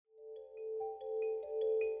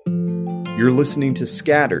You're listening to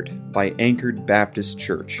Scattered by Anchored Baptist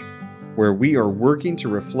Church, where we are working to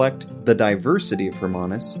reflect the diversity of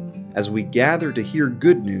Hermanus as we gather to hear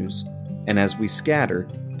good news and as we scatter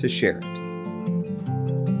to share it.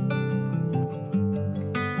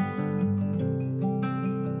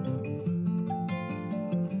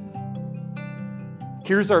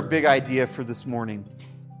 Here's our big idea for this morning.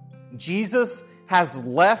 Jesus has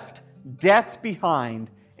left death behind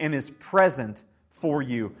and is present for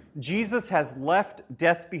you. Jesus has left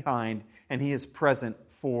death behind and He is present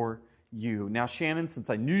for you. Now, Shannon, since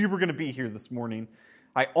I knew you were going to be here this morning,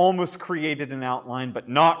 I almost created an outline, but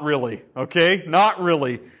not really, okay? Not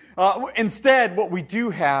really. Instead, what we do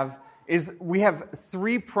have is we have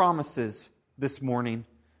three promises this morning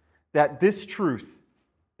that this truth,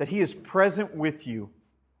 that He is present with you,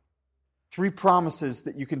 three promises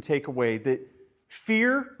that you can take away, that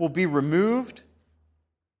fear will be removed,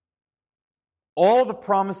 all the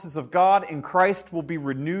promises of God in Christ will be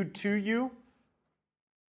renewed to you,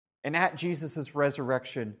 and at Jesus'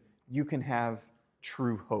 resurrection, you can have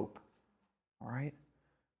true hope. All right?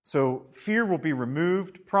 So fear will be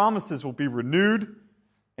removed, promises will be renewed,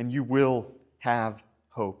 and you will have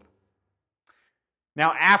hope.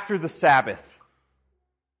 Now, after the Sabbath,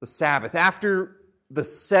 after the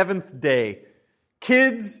seventh day,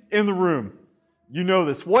 kids in the room, you know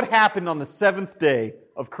this. What happened on the seventh day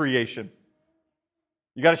of creation?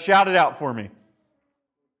 You got to shout it out for me.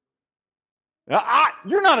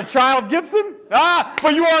 You're not a child, Gibson.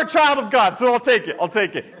 But you are a child of God, so I'll take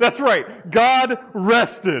it. That's right. God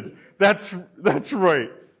rested. That's right.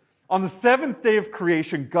 On the seventh day of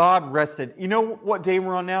creation, God rested. You know what day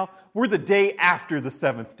we're on now? We're the day after the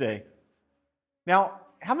seventh day. Now,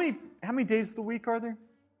 how many days of the week are there?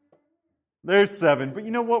 There's 7. But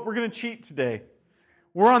you know what? We're going to cheat today.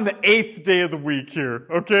 We're on the 8th day of the week here,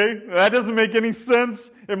 okay? That doesn't make any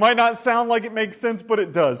sense. It might not sound like it makes sense, but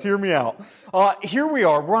it does. Hear me out. Here we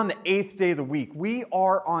are. We're on the 8th day of the week. We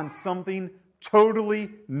are on something totally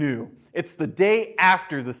new. It's the day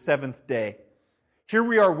after the 7th day. Here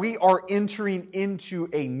we are. We are entering into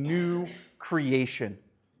a new creation.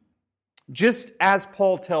 Just as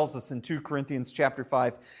Paul tells us in 2 Corinthians chapter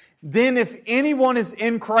 5, then if anyone is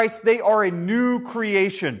in Christ, they are a new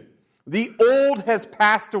creation. The old has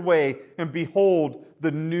passed away, and behold, the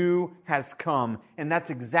new has come. And that's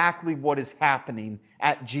exactly what is happening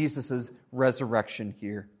at Jesus' resurrection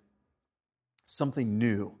here. Something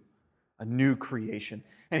new, a new creation.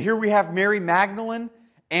 And here we have Mary Magdalene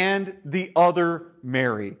and the other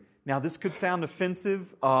Mary. Now, this could sound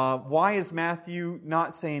offensive. Why is Matthew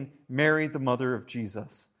not saying Mary, the mother of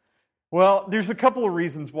Jesus? Well, there's a couple of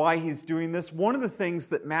reasons why he's doing this. One of the things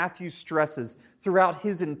that Matthew stresses throughout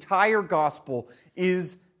his entire gospel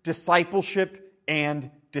is discipleship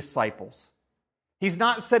and disciples. He's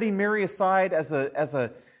not setting Mary aside as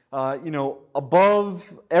a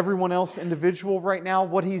above everyone else individual right now.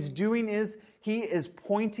 What he's doing is he is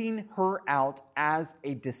pointing her out as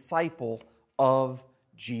a disciple of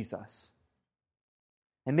Jesus.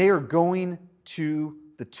 And they are going to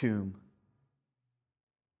the tomb.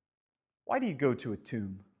 Why do you go to a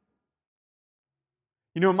tomb?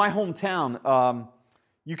 You know, in my hometown,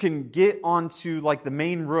 you can get onto like the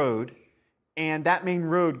main road, and that main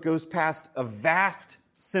road goes past a vast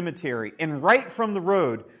cemetery. And right from the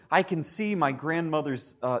road, I can see my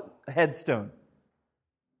grandmother's headstone.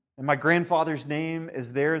 And my grandfather's name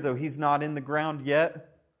is there, though he's not in the ground yet.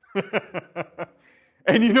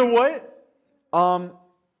 And you know what?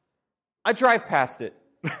 I drive past it.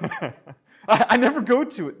 I never go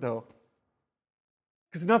to it, though.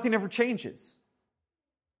 Because nothing ever changes.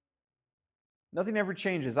 Nothing ever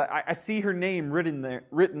changes. I see her name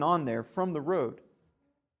written on there from the road.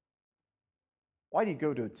 Why do you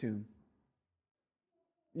go to a tomb?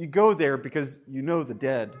 You go there because you know the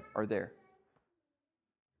dead are there.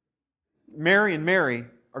 Mary and Mary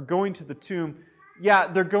are going to the tomb. Yeah,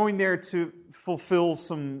 they're going there to fulfill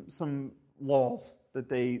some laws that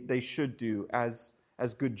they should do as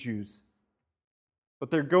good Jews. But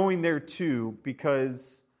they're going there too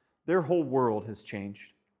because their whole world has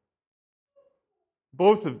changed.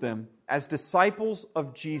 Both of them, as disciples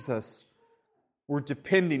of Jesus, were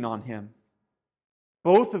depending on Him.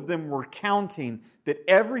 Both of them were counting that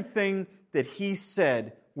everything that He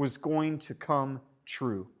said was going to come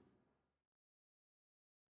true.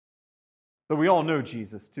 But we all know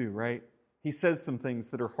Jesus too, right? He says some things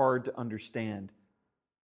that are hard to understand.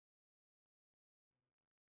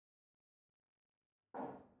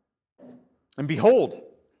 And behold,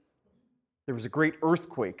 there was a great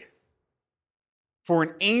earthquake. For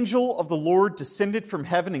an angel of the Lord descended from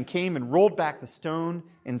heaven and came and rolled back the stone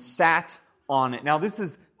and sat on it. Now, this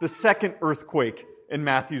is the second earthquake in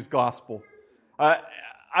Matthew's gospel.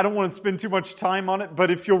 I don't want to spend too much time on it, but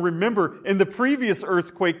if you'll remember, in the previous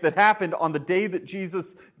earthquake that happened on the day that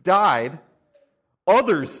Jesus died,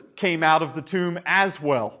 others came out of the tomb as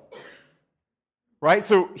well. Right?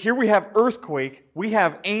 So here we have earthquake, we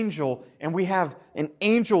have angel, and we have an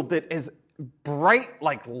angel that is bright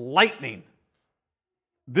like lightning.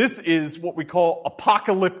 This is what we call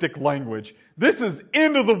apocalyptic language. This is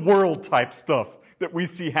end of the world type stuff that we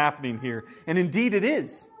see happening here. And indeed it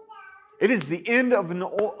is. It is the end of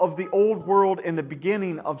the old world and the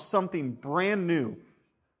beginning of something brand new.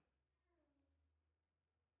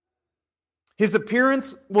 His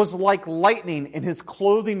appearance was like lightning and his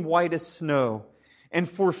clothing white as snow. And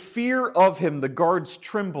for fear of him, the guards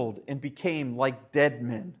trembled and became like dead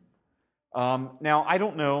men. Now, I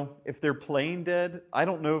don't know if they're playing dead. I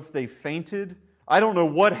don't know if they fainted. I don't know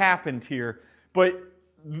what happened here. But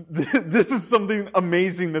this is something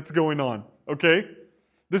amazing that's going on, okay?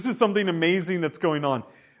 This is something amazing that's going on.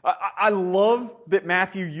 I love that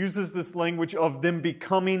Matthew uses this language of them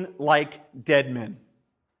becoming like dead men.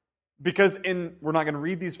 Because we're not going to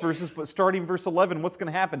read these verses, but starting verse 11, what's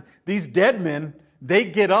going to happen? These dead men, they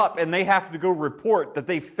get up and they have to go report that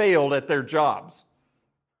they failed at their jobs.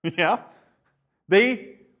 Yeah?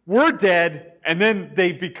 They were dead and then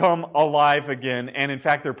they become alive again. And in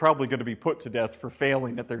fact, they're probably going to be put to death for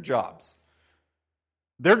failing at their jobs.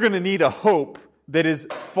 They're going to need a hope that is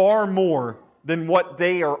far more than what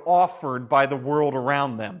they are offered by the world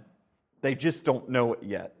around them. They just don't know it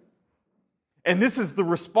yet. And this is the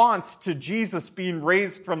response to Jesus being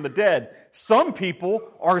raised from the dead. Some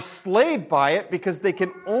people are slayed by it because they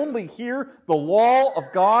can only hear the law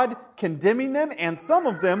of God condemning them, and some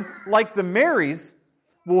of them, like the Marys,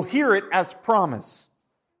 will hear it as promise.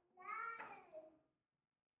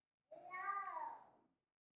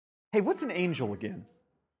 Hey, what's an angel again?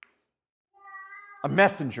 A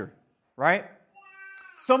messenger, right?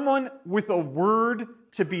 Someone with a word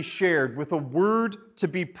to be shared, with a word to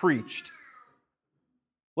be preached.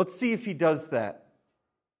 Let's see if he does that.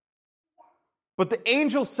 But the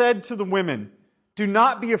angel said to the women, "Do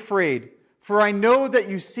not be afraid, for I know that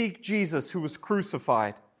you seek Jesus who was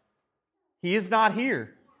crucified. He is not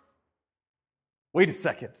here." Wait a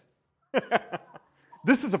second.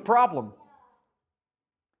 This is a problem.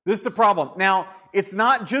 This is a problem. Now, it's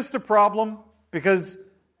not just a problem because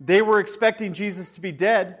they were expecting Jesus to be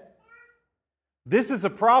dead. This is a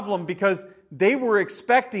problem because they were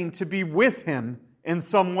expecting to be with him in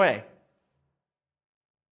some way.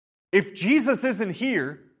 If Jesus isn't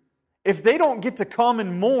here, if they don't get to come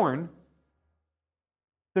and mourn,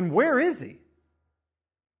 then where is he?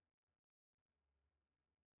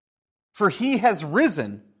 For he has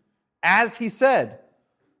risen, as he said.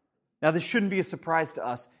 Now, this shouldn't be a surprise to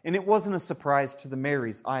us, and it wasn't a surprise to the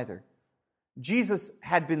Marys either. Jesus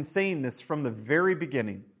had been saying this from the very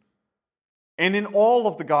beginning. And in all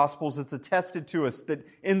of the Gospels, it's attested to us that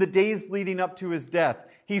in the days leading up to his death,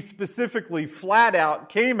 he specifically, flat out,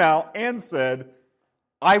 came out and said,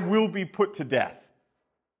 "I will be put to death.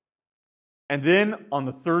 And then on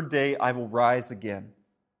the third day, I will rise again."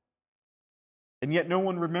 And yet no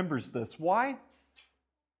one remembers this. Why?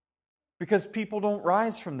 Because people don't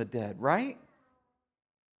rise from the dead, right?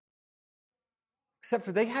 Except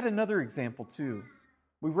for they had another example too.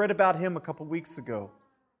 We read about him a couple weeks ago.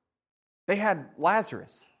 They had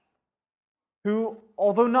Lazarus, who,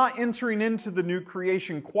 although not entering into the new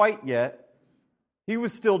creation quite yet, he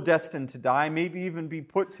was still destined to die, maybe even be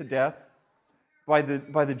put to death by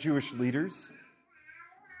the Jewish leaders.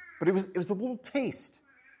 But it was a little taste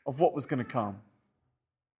of what was going to come.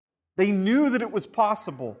 They knew that it was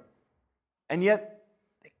possible, and yet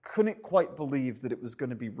they couldn't quite believe that it was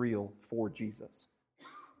going to be real for Jesus.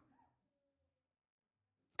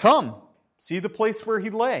 "Come, see the place where he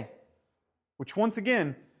lay." Which, once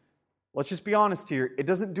again, let's just be honest here, it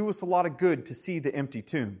doesn't do us a lot of good to see the empty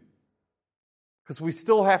tomb. Because we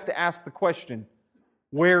still have to ask the question,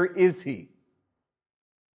 where is he?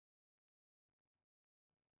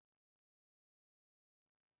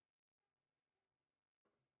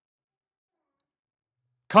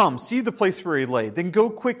 "Come, see the place where he lay. Then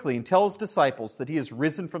go quickly and tell his disciples that he is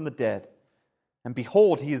risen from the dead. And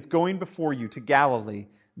behold, he is going before you to Galilee.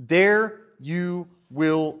 There you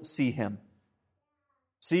will see him."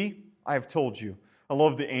 See, I have told you. I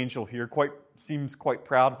love the angel here. Seems quite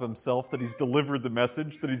proud of himself that he's delivered the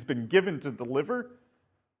message that he's been given to deliver.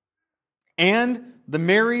 And the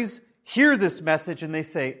Marys hear this message and they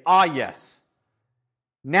say, "Ah, yes.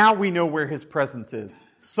 Now we know where his presence is.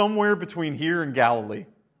 Somewhere between here and Galilee."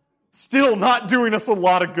 Still not doing us a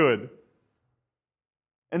lot of good.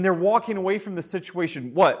 And they're walking away from the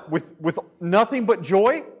situation, what? With nothing but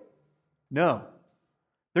joy? No.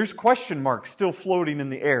 There's question marks still floating in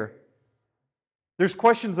the air. There's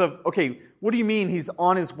questions of, okay, what do you mean he's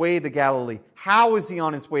on his way to Galilee? How is he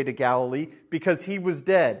on his way to Galilee? Because he was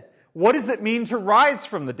dead. What does it mean to rise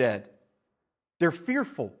from the dead? They're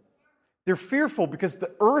fearful. They're fearful because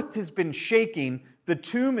the earth has been shaking. The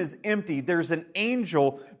tomb is empty. There's an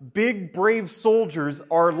angel. Big, brave soldiers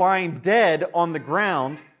are lying dead on the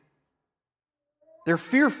ground. They're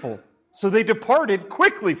fearful. So they departed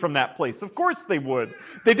quickly from that place. Of course they would.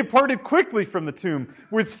 They departed quickly from the tomb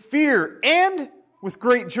with fear and with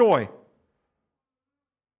great joy,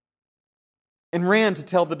 and ran to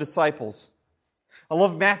tell the disciples. I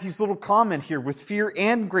love Matthew's little comment here, with fear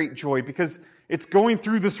and great joy, because it's going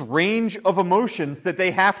through this range of emotions that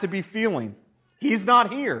they have to be feeling. He's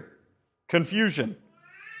not here. Confusion.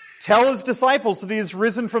 Tell his disciples that he has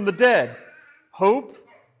risen from the dead. Hope,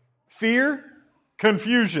 fear,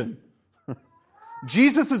 confusion.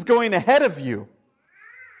 Jesus is going ahead of you.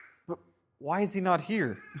 But why is he not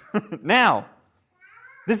here? Now,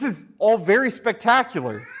 this is all very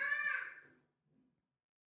spectacular.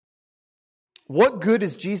 What good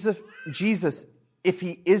is Jesus if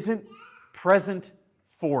he isn't present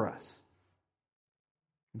for us?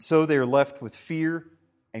 And so they are left with fear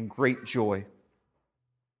and great joy.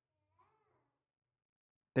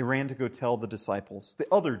 They ran to go tell the disciples, the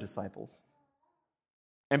other disciples.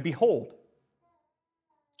 And behold,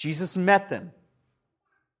 Jesus met them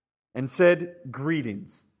and said,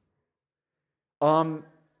 "Greetings."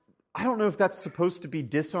 I don't know if that's supposed to be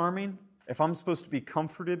disarming, if I'm supposed to be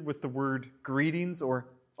comforted with the word greetings, or,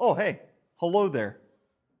 oh, hey, hello there.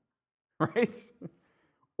 Right?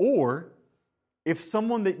 Or, if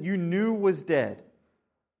someone that you knew was dead,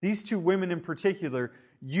 these two women in particular,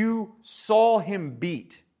 you saw him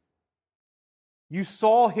beat. You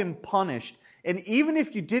saw him punished. And even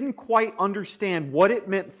if you didn't quite understand what it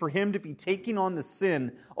meant for him to be taking on the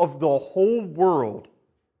sin of the whole world,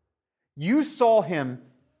 you saw him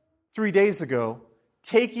 3 days ago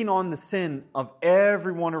taking on the sin of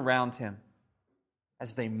everyone around him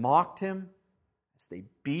as they mocked him, as they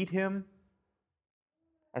beat him,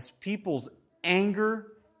 as people's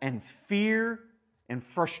anger and fear and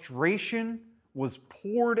frustration was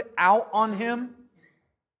poured out on him.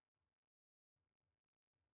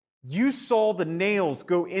 You saw the nails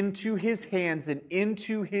go into his hands and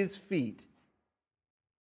into his feet.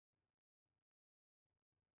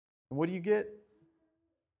 And what do you get?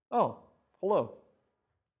 Oh, hello.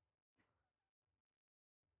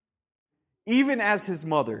 Even as his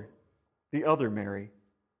mother, the other Mary,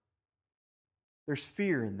 there's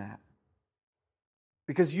fear in that.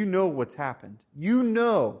 Because you know what's happened. You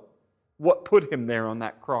know what put him there on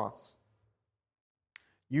that cross.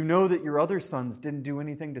 You know that your other sons didn't do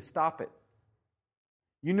anything to stop it.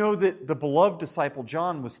 You know that the beloved disciple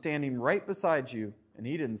John was standing right beside you, and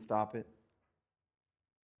he didn't stop it.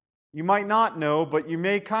 You might not know, but you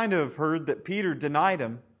may kind of have heard that Peter denied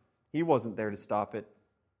him. He wasn't there to stop it.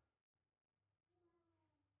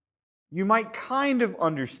 You might kind of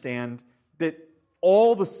understand that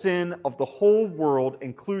all the sin of the whole world,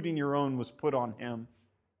 including your own, was put on him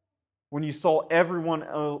when you saw everyone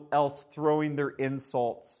else throwing their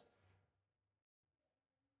insults.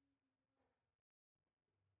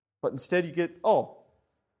 But instead you get, oh,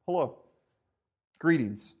 hello,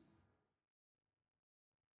 greetings.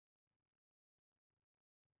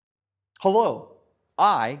 Hello,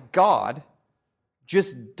 I, God,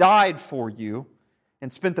 just died for you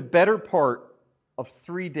and spent the better part of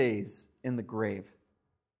 3 days in the grave.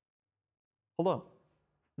 Hello.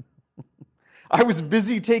 I was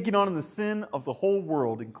busy taking on the sin of the whole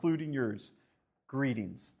world, including yours.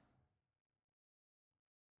 Greetings.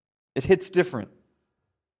 It hits different.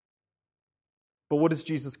 But what does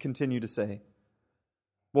Jesus continue to say?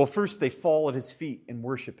 Well, first they fall at his feet and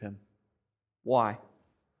worship him. Why?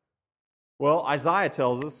 Well, Isaiah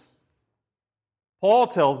tells us, Paul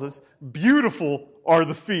tells us, beautiful are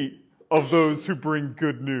the feet of those who bring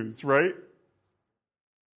good news, right?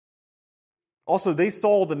 Also, they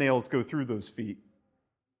saw the nails go through those feet.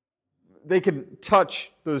 They can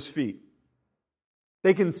touch those feet.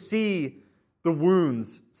 They can see the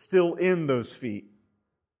wounds still in those feet.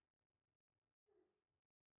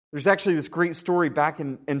 There's actually this great story back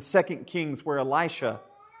in 2 Kings where Elisha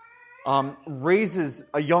raises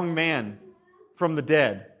a young man from the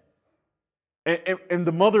dead. And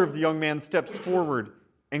the mother of the young man steps forward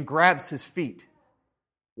and grabs his feet.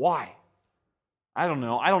 Why? I don't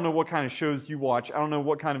know. I don't know what kind of shows you watch. I don't know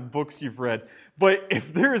what kind of books you've read. But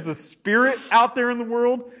if there is a spirit out there in the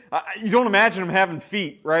world, you don't imagine them having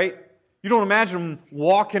feet, right? You don't imagine them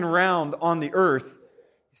walking around on the earth.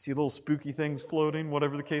 You see little spooky things floating,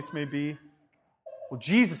 whatever the case may be. Well,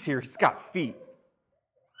 Jesus here, he's got feet.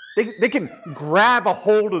 They can grab a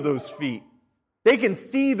hold of those feet. They can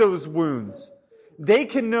see those wounds. They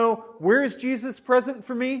can know, where is Jesus present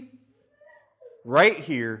for me? Right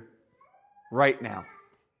here, right now.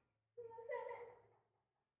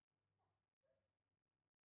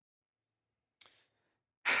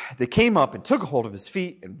 They came up and took a hold of his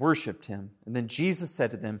feet and worshipped him. And then Jesus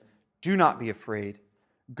said to them, "Do not be afraid.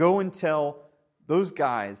 Go and tell those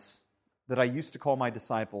guys that I used to call my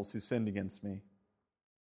disciples who sinned against me.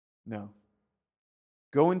 No.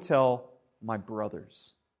 Go and tell my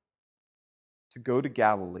brothers to go to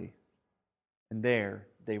Galilee, and there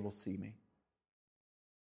they will see me."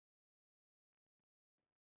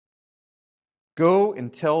 Go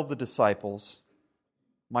and tell the disciples,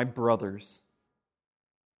 my brothers,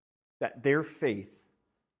 that their faith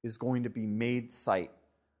is going to be made sight,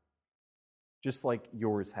 just like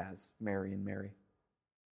yours has, Mary and Mary.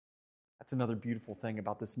 That's another beautiful thing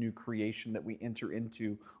about this new creation that we enter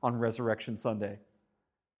into on Resurrection Sunday,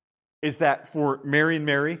 is that for Mary and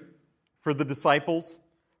Mary, for the disciples,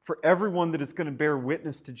 for everyone that is going to bear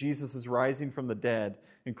witness to Jesus' rising from the dead,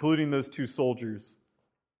 including those two soldiers,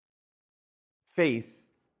 faith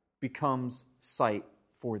becomes sight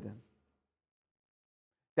for them.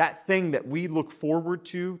 That thing that we look forward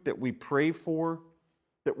to, that we pray for,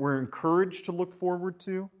 that we're encouraged to look forward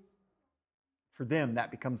to, for them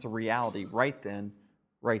that becomes a reality right then,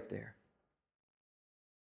 right there.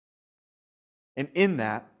 And in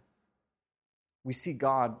that, we see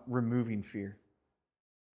God removing fear.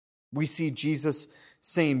 We see Jesus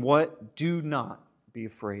saying, what? Do not be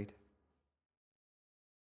afraid.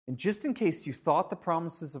 And just in case you thought the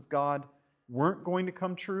promises of God weren't going to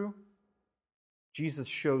come true, Jesus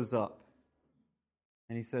shows up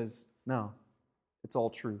and he says, no, it's all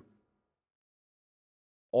true.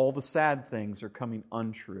 All the sad things are coming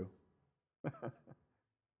untrue.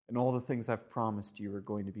 And all the things I've promised you are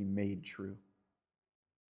going to be made true.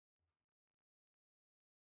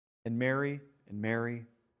 And Mary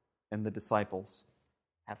and the disciples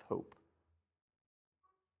have hope.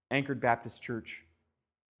 Anchored Baptist Church,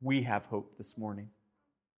 we have hope this morning.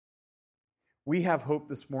 We have hope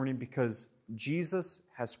this morning because Jesus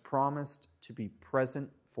has promised to be present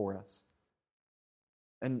for us.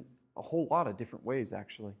 And a whole lot of different ways,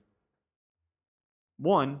 actually.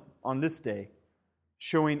 One, on this day,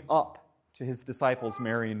 showing up to his disciples,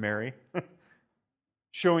 Mary and Mary,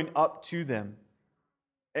 showing up to them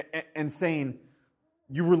and saying,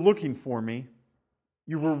 you were looking for me.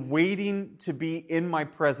 You were waiting to be in my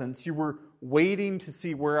presence. You were waiting to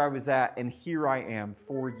see where I was at, and here I am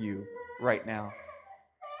for you right now.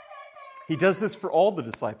 He does this for all the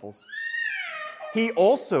disciples. He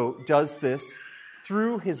also does this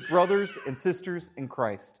through his brothers and sisters in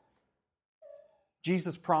Christ.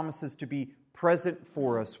 Jesus promises to be present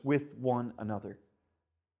for us with one another.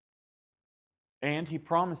 And he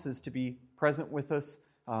promises to be present with us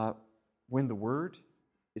when the word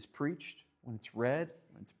is preached, when it's read,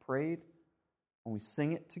 when it's prayed, when we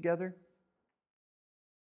sing it together.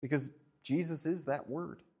 Because Jesus is that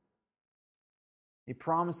word. He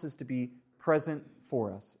promises to be present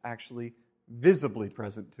for us, actually visibly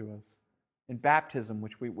present to us. In baptism,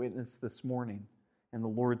 which we witnessed this morning, and the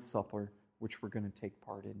Lord's Supper, which we're going to take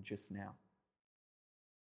part in just now.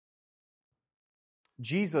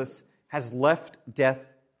 Jesus has left death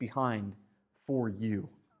behind for you,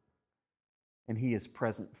 and he is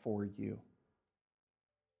present for you.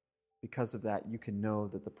 Because of that, you can know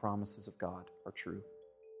that the promises of God are true.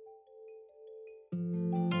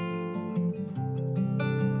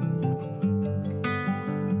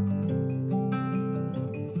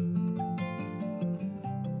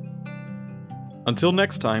 Until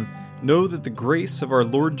next time, know that the grace of our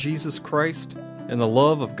Lord Jesus Christ and the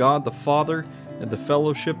love of God the Father and the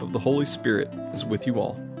fellowship of the Holy Spirit is with you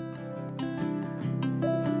all.